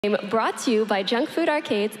Brought to you by Junk Food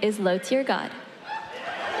Arcades is Lowtiergod.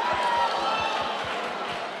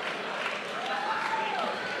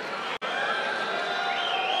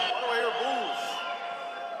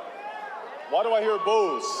 Why do I hear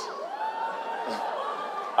boos?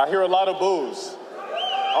 I hear a lot of boos.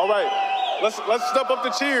 All right, let's step up the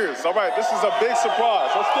cheers. All right, this is a big surprise.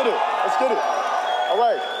 Let's get it. Let's get it. All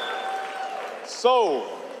right. So,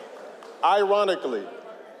 ironically,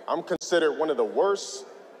 I'm considered one of the worst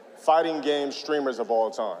fighting game streamers of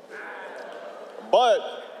all time. But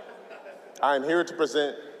I'm here to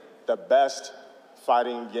present the best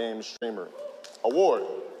fighting game streamer award.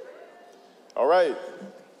 All right.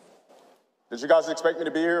 Did you guys expect me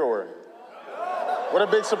to be here, or? What a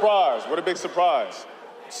big surprise, what a big surprise.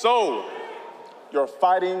 So, your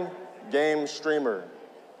fighting game streamer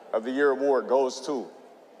of the year award goes to,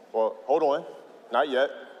 well, hold on, not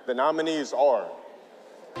yet. The nominees are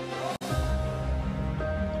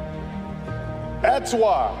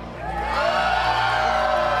Etwa,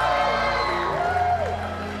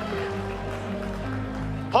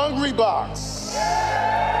 Hungry Box,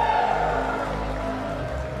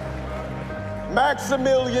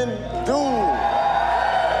 Maximilian Doom,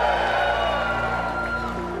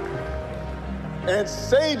 and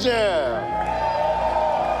Sajam.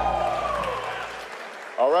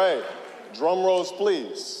 All right, drum rolls,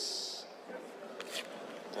 please.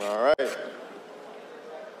 All right.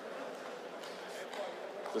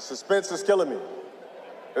 The suspense is killing me.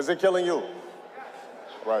 Is it killing you?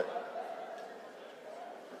 Right.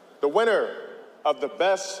 The winner of the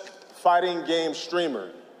best fighting game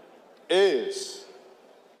streamer is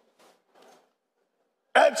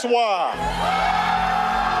Etwa.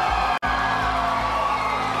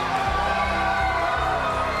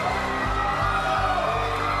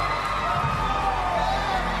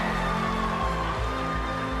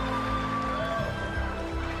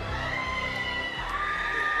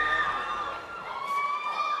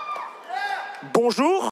 Bonjour.